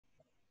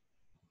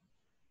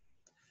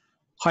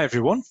Hi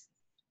everyone,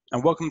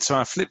 and welcome to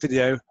our flip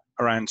video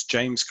around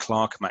James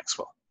Clerk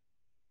Maxwell.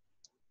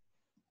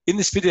 In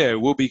this video,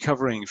 we'll be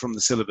covering from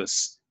the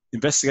syllabus,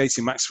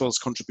 investigating Maxwell's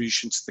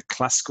contribution to the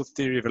classical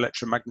theory of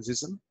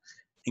electromagnetism,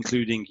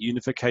 including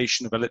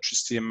unification of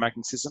electricity and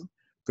magnetism,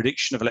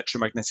 prediction of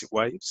electromagnetic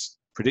waves,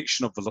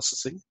 prediction of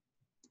velocity,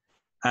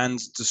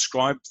 and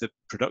describe the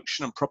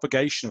production and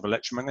propagation of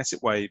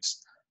electromagnetic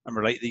waves and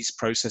relate these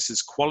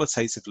processes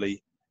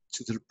qualitatively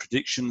to the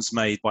predictions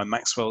made by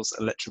Maxwell's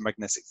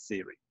electromagnetic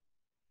theory.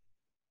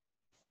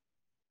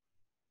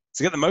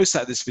 To get the most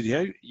out of this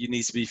video, you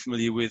need to be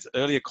familiar with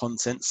earlier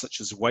content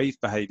such as wave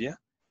behavior,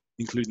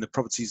 including the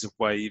properties of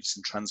waves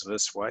and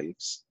transverse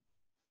waves,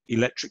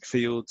 electric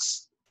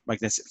fields,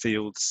 magnetic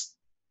fields,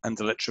 and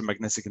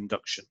electromagnetic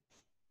induction,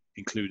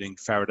 including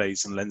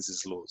Faraday's and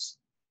Lenz's laws.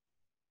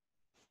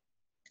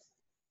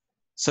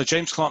 So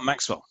James Clerk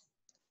Maxwell.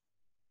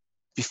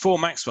 Before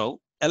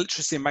Maxwell,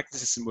 electricity and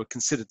magnetism were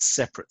considered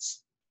separate.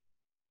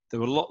 There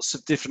were lots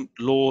of different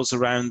laws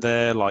around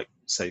there, like,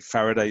 say,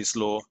 Faraday's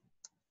law,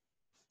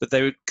 but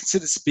they were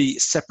considered to be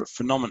separate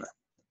phenomena.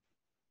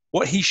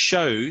 What he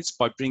showed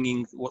by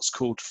bringing what's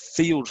called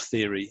field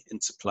theory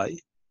into play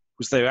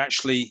was they were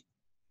actually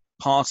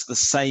part of the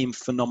same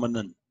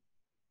phenomenon,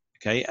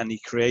 okay? And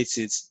he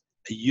created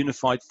a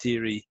unified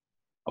theory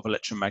of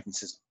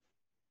electromagnetism.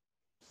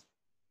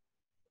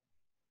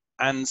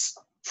 And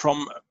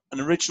from an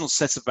original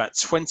set of about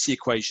 20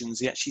 equations,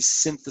 he actually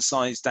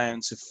synthesized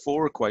down to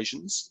 4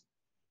 equations.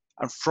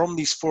 And from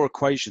these 4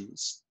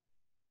 equations,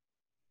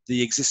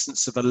 the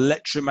existence of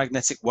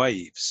electromagnetic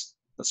waves,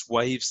 that's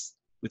waves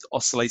with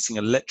oscillating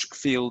electric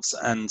fields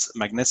and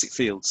magnetic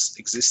fields,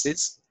 existed,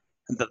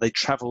 and that they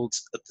traveled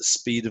at the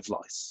speed of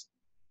light.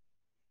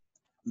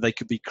 They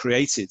could be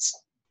created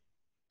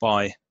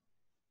by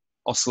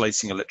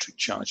oscillating electric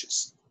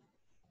charges.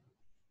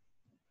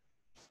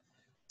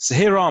 So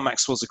here are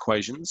Maxwell's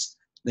equations.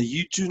 Now,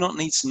 you do not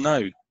need to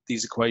know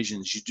these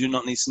equations. You do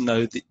not need to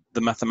know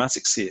the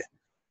mathematics here,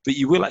 but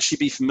you will actually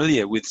be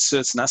familiar with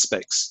certain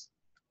aspects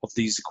of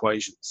these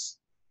equations.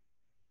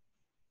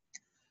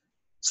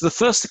 So the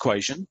first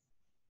equation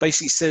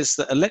basically says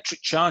that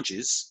electric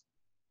charges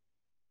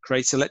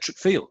create electric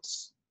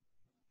fields,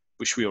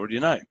 which we already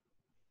know.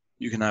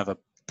 You can have a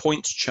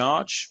point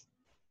charge,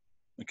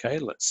 okay,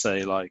 let's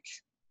say like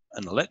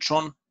an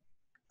electron,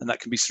 and that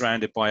can be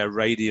surrounded by a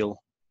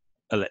radial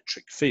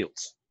electric field.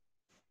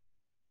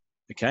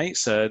 Okay,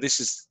 so this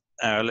is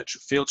our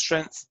electric field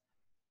strength,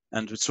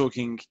 and we're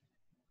talking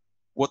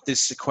what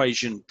this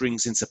equation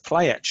brings into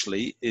play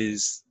actually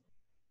is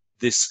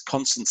this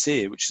constant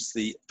here, which is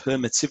the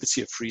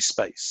permittivity of free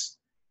space,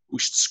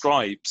 which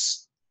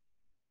describes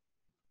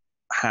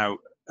how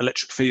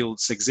electric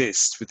fields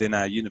exist within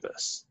our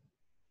universe.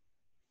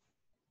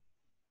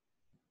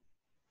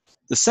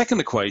 The second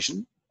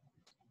equation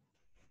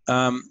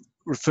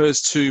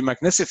refers to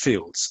magnetic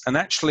fields, and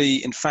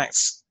actually, in fact,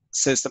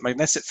 says that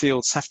magnetic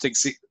fields have to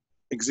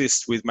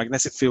exist with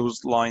magnetic field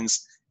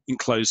lines in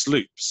closed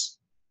loops.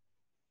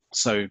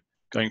 So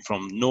going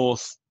from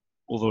north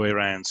all the way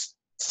around to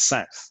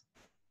south.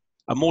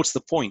 And more to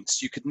the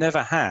point, you could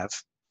never have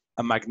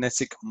a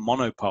magnetic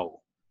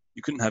monopole.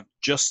 You couldn't have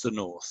just the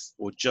north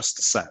or just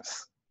the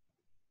south.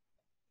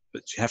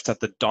 But you have to have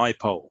the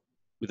dipole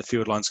with the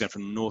field lines going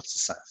from north to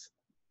south.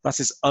 That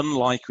is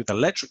unlike with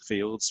electric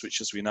fields,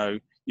 which, as we know,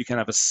 you can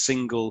have a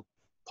single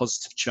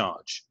positive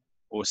charge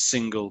or a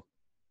single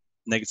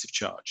negative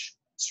charge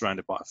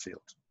surrounded by a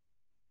field.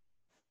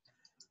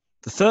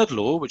 The third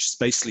law, which is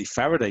basically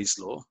Faraday's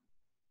law,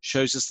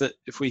 shows us that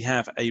if we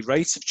have a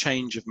rate of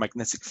change of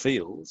magnetic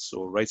fields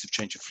or rate of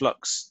change of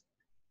flux,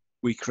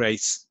 we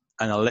create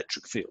an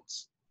electric field.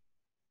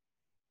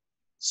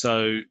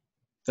 So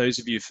those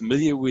of you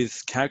familiar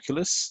with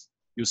calculus,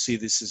 you'll see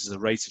this is a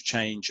rate of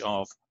change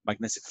of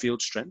magnetic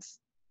field strength.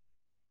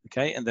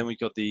 Okay, and then we've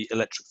got the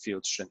electric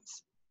field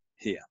strength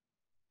here.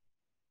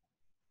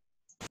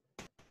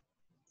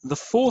 The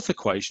fourth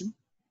equation,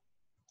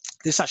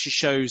 this actually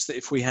shows that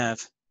if we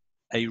have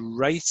a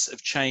rate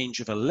of change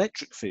of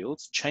electric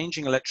fields,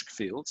 changing electric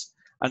fields,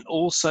 and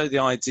also the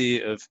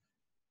idea of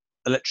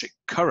electric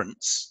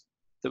currents,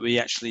 that we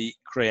actually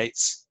create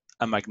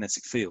a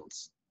magnetic field.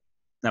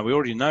 Now, we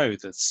already know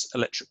that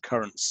electric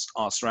currents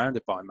are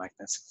surrounded by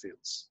magnetic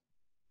fields.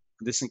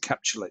 And this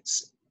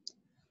encapsulates it.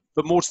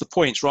 But more to the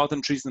point, rather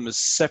than treating them as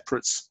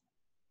separate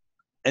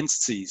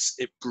entities,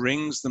 it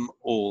brings them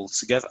all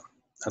together,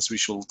 as we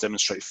shall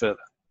demonstrate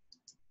further.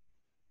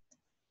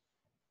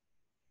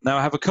 Now,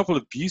 I have a couple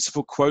of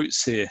beautiful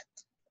quotes here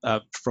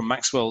from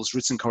Maxwell's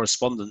written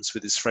correspondence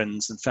with his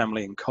friends and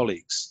family and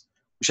colleagues,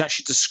 which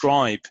actually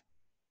describe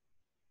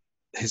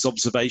his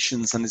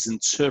observations and his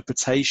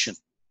interpretation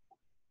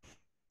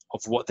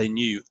of what they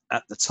knew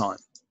at the time.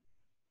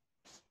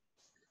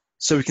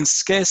 So we can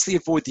scarcely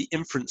avoid the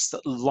inference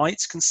that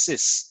light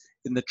consists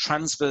in the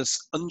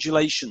transverse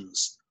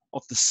undulations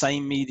of the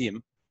same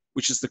medium,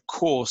 which is the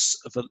cause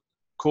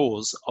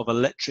of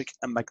electric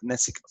and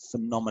magnetic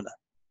phenomena.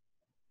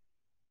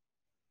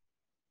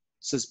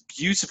 So there's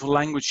beautiful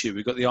language here.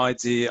 We've got the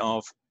idea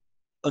of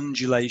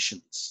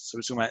undulations. So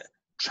we're talking about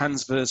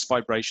transverse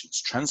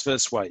vibrations,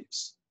 transverse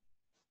waves.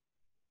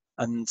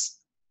 And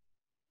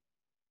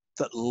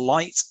that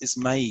light is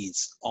made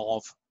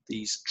of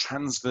these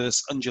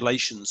transverse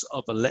undulations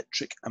of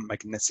electric and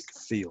magnetic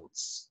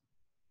fields.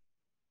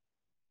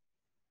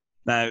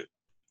 Now,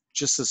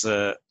 just as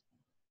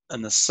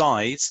an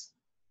aside,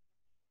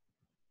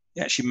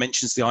 he actually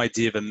mentions the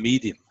idea of a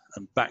medium.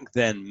 And back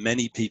then,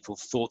 many people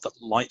thought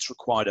that light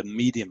required a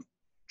medium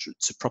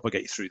to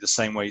propagate through, the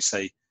same way,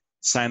 say,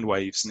 sound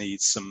waves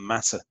need some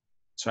matter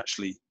to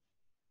actually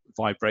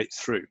vibrate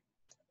through.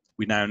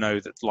 We now know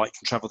that light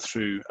can travel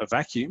through a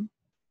vacuum,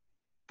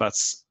 but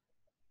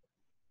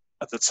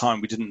at the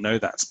time we didn't know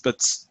that.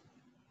 But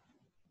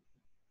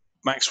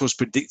Maxwell was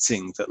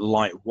predicting that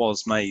light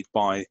was made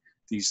by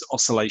these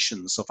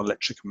oscillations of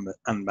electric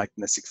and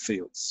magnetic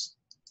fields.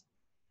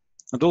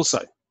 And also,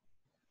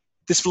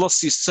 this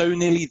velocity is so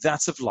nearly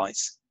that of light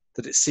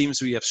that it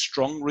seems we have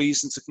strong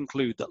reason to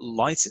conclude that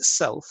light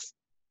itself,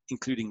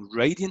 including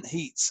radiant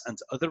heat and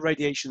other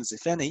radiations,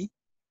 if any,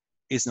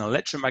 is an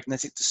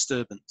electromagnetic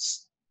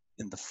disturbance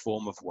in the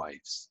form of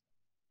waves.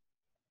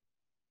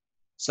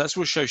 So as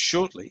we'll show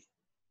shortly,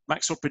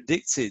 Maxwell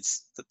predicted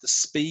that the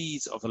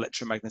speed of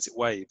electromagnetic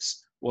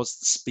waves was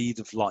the speed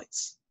of light.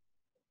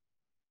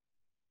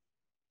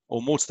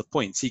 Or more to the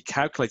point, he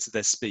calculated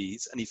their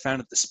speeds and he found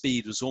that the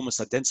speed was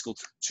almost identical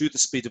to the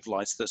speed of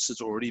light that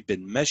had already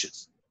been measured.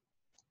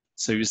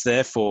 So he was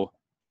therefore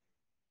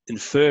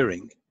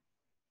inferring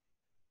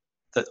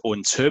that, or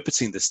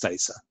interpreting this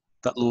data,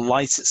 that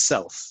light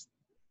itself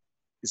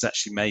is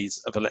actually made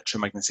of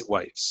electromagnetic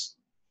waves.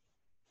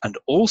 And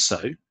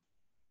also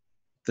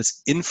that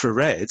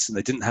infrared, and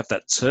they didn't have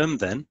that term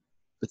then,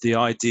 but the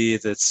idea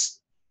that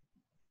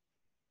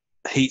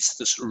heat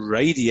that's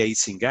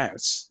radiating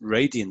out,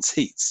 radiant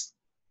heat,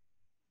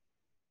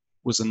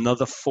 was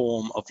another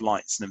form of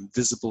light, an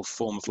invisible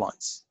form of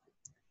light,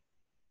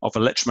 of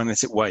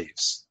electromagnetic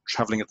waves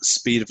traveling at the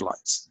speed of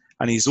light.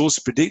 And he's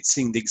also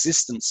predicting the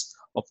existence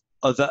of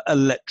other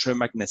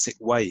electromagnetic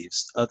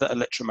waves, other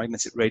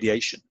electromagnetic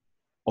radiation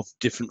of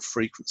different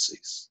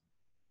frequencies.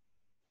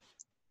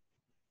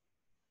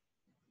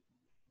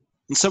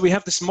 And so we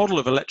have this model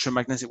of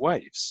electromagnetic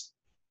waves.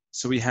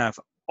 So we have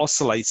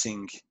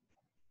oscillating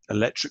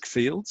electric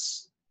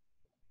fields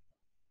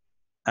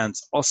and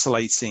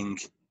oscillating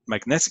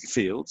magnetic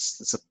fields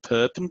that are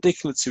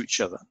perpendicular to each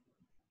other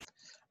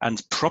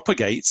and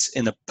propagate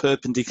in a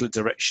perpendicular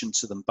direction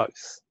to them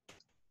both.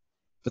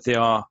 But they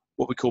are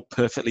what we call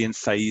perfectly in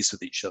phase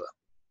with each other,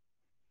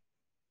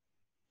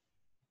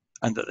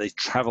 and that they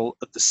travel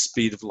at the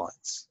speed of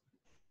light.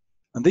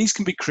 And these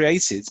can be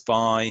created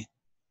by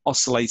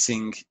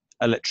oscillating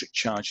electric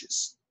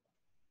charges,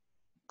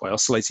 by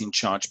oscillating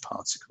charged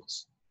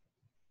particles.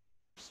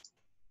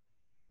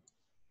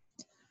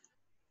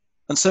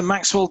 And so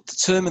Maxwell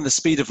determined the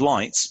speed of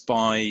light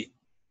by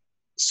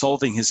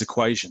solving his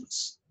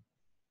equations.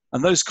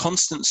 And those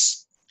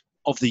constants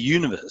of the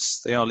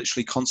universe, they are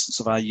literally constants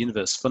of our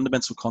universe,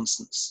 fundamental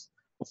constants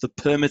of the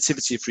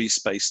permittivity of free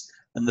space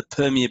and the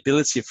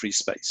permeability of free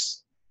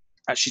space,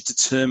 actually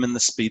determine the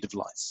speed of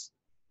light.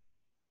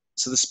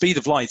 So the speed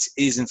of light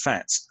is in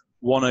fact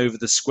 1 over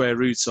the square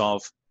root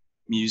of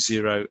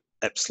mu0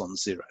 epsilon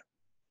 0.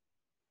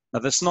 Now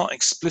that's not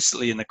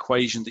explicitly an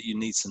equation that you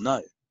need to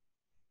know,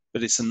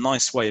 but it's a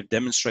nice way of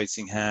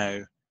demonstrating how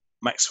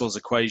Maxwell's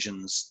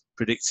equations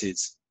predicted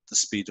the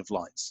speed of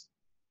light,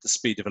 the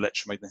speed of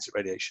electromagnetic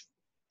radiation.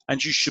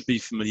 And you should be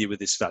familiar with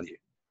this value,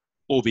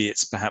 albeit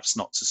perhaps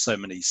not to so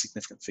many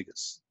significant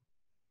figures.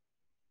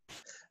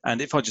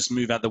 And if I just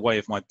move out the way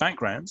of my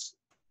background,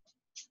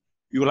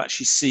 you will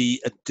actually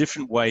see a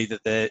different way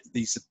that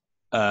these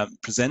are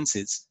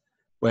presented,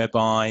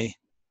 whereby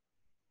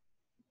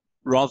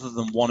rather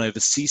than 1 over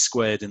c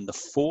squared in the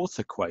fourth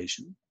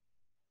equation,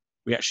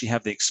 we actually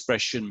have the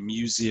expression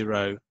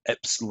mu0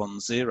 epsilon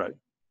 0.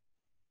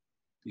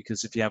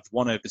 Because if you have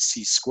 1 over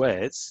c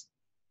squared,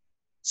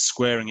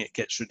 squaring it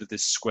gets rid of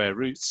this square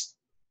root,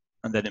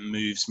 and then it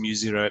moves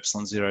mu0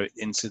 epsilon 0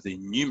 into the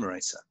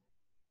numerator.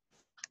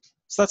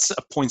 So that's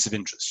a point of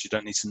interest. You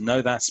don't need to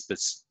know that, but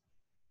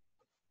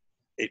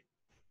it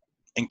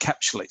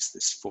encapsulates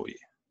this for you.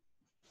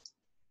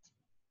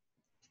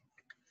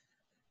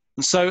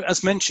 And so,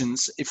 as mentioned,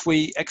 if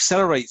we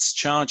accelerate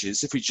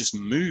charges, if we just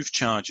move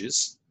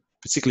charges,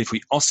 particularly if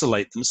we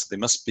oscillate them, so they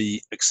must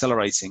be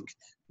accelerating,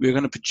 we're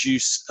going to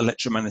produce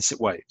electromagnetic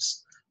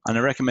waves. And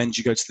I recommend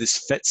you go to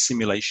this PhET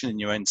simulation in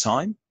your own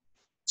time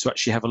to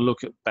actually have a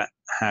look at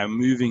how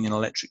moving an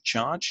electric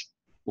charge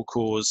will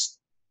cause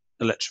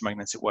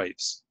electromagnetic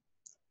waves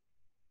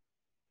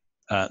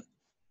that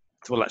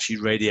will actually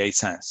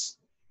radiate out.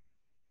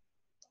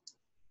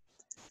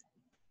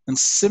 And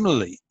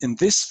similarly, in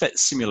this PhET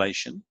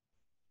simulation,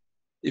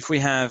 if we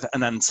have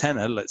an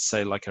antenna, let's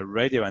say like a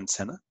radio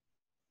antenna,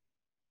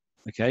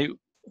 okay,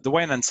 the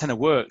way an antenna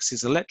works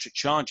is electric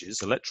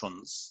charges,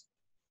 electrons,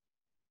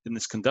 in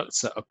this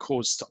conductor are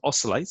caused to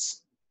oscillate,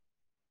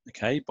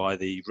 okay, by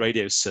the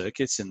radio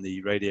circuit in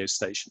the radio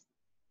station.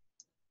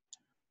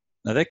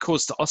 Now they're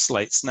caused to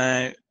oscillate.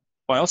 Now,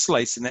 by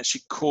oscillating, they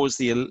actually cause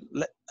an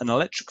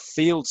electric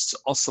field to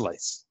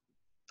oscillate.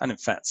 And in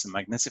fact, the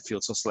magnetic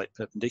fields oscillate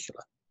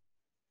perpendicular.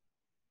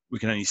 We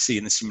can only see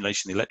in the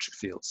simulation the electric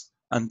fields.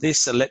 And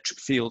this electric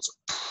field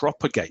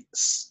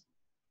propagates.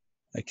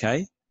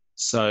 Okay,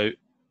 so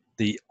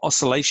the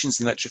oscillations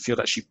in the electric field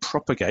actually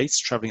propagate,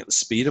 traveling at the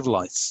speed of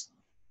light.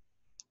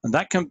 And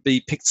that can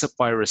be picked up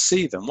by a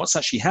receiver. And what's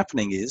actually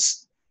happening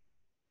is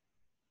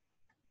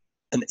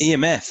an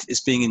EMF is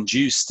being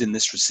induced in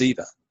this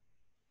receiver.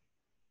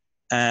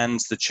 And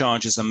the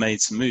charges are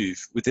made to move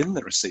within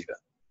the receiver.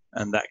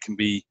 And that can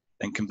be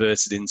then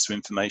converted into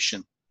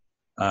information,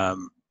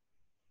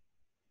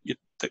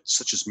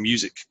 such as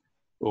music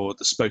or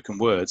the spoken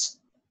words,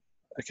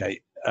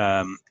 okay,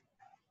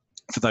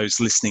 for those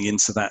listening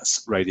into that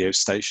radio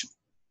station.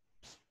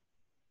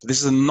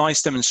 This is a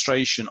nice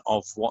demonstration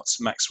of what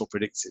Maxwell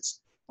predicted.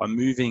 By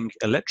moving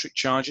electric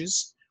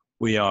charges,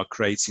 we are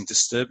creating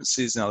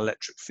disturbances in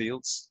electric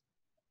fields,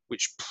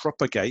 which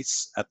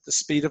propagates at the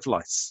speed of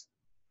light.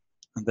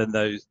 And then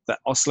that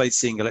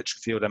oscillating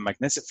electric field and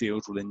magnetic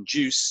field will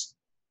induce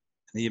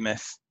an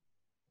EMF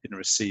in a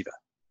receiver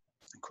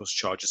and cause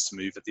charges to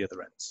move at the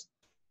other ends.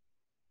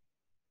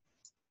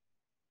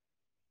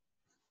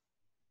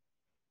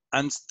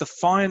 And the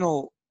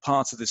final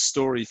part of this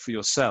story for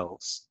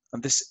yourselves,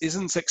 and this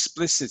isn't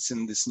explicit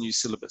in this new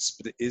syllabus,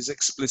 but it is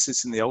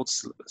explicit in the old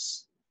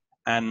syllabus.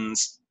 And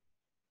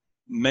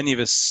many of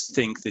us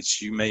think that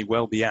you may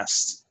well be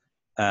asked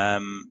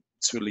to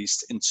at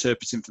least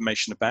interpret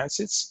information about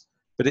it,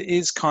 but it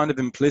is kind of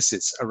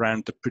implicit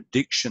around the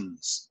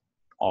predictions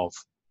of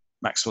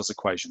Maxwell's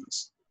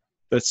equations.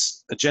 But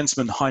a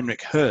gentleman,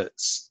 Heinrich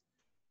Hertz,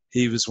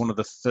 he was one of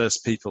the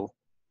first people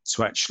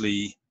to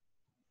actually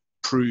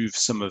prove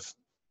some of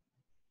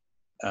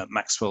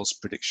Maxwell's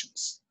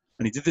predictions.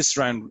 And he did this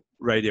around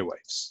radio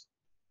waves.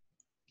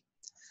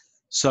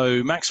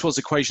 So Maxwell's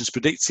equations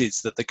predicted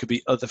that there could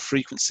be other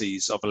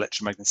frequencies of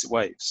electromagnetic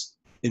waves,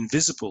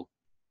 invisible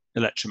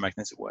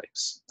electromagnetic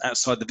waves,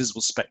 outside the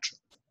visible spectrum.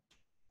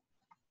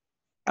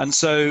 And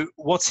so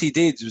what he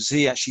did was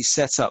he actually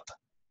set up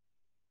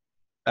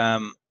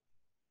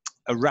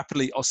a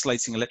rapidly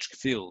oscillating electric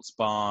field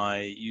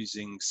by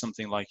using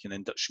something like an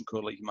induction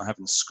coil like you might have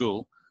in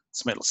school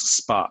to make lots of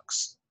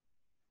sparks.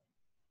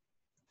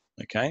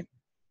 Okay,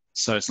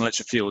 so it's an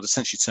electric field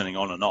essentially turning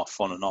on and off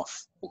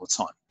all the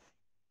time.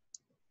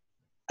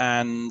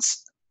 And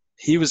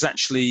he was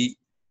actually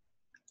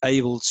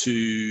able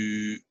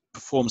to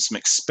perform some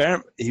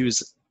experiment.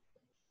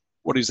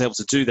 What he was able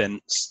to do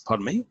then,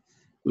 pardon me,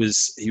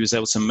 was he was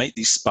able to make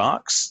these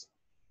sparks.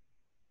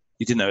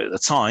 He didn't know it at the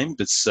time,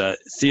 but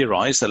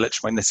theorized that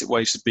electromagnetic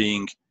waves are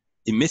being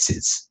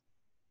emitted.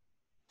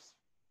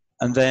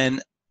 And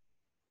then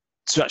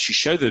to actually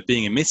show they're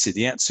being emitted,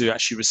 he had to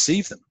actually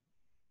receive them.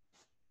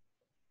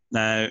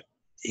 Now,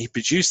 he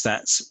produced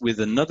that with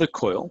another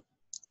coil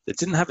that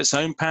didn't have its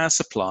own power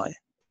supply.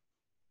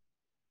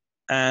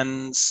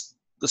 And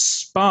the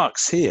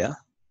sparks here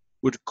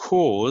would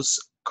cause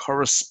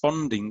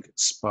corresponding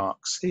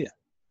sparks here.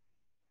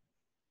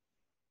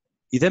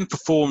 He then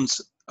performed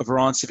a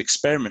variety of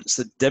experiments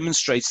that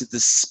demonstrated the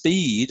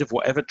speed of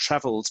whatever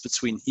traveled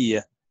between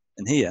here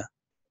and here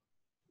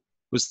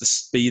was the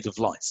speed of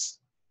light.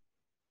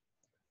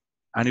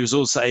 And he was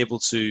also able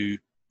to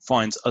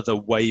find other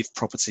wave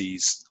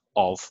properties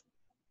of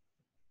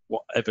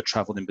whatever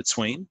traveled in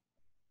between,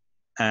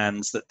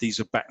 and that these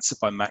were backed up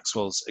by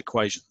Maxwell's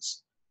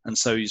equations. And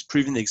so he's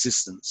proving the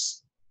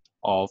existence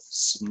of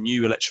some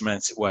new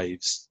electromagnetic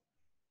waves,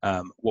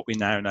 what we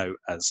now know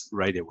as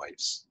radio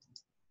waves.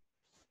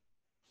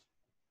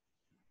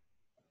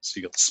 So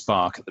you got the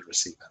spark at the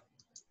receiver.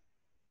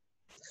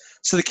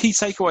 So the key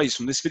takeaways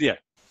from this video.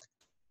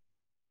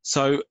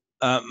 So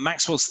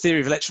Maxwell's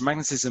theory of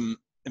electromagnetism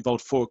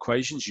involved 4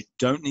 equations. You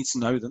don't need to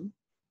know them,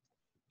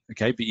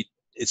 okay, but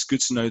it's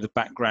good to know the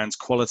background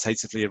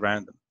qualitatively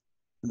around them.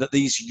 And that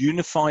these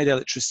unified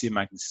electricity and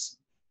magnetism.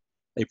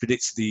 They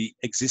predicted the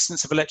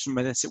existence of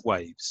electromagnetic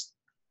waves.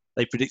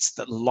 They predicted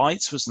that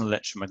light was an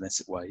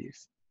electromagnetic wave.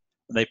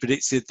 And they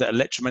predicted that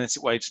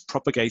electromagnetic waves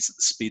propagate at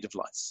the speed of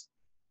light.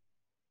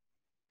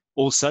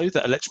 Also,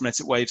 that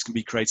electromagnetic waves can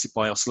be created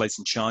by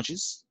oscillating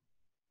charges.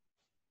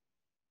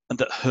 And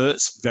that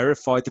Hertz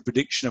verified the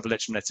prediction of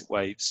electromagnetic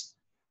waves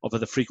of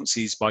other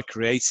frequencies by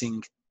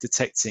creating,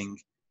 detecting,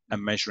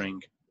 and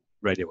measuring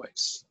radio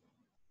waves.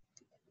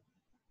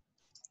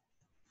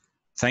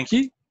 Thank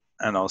you,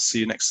 and I'll see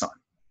you next time.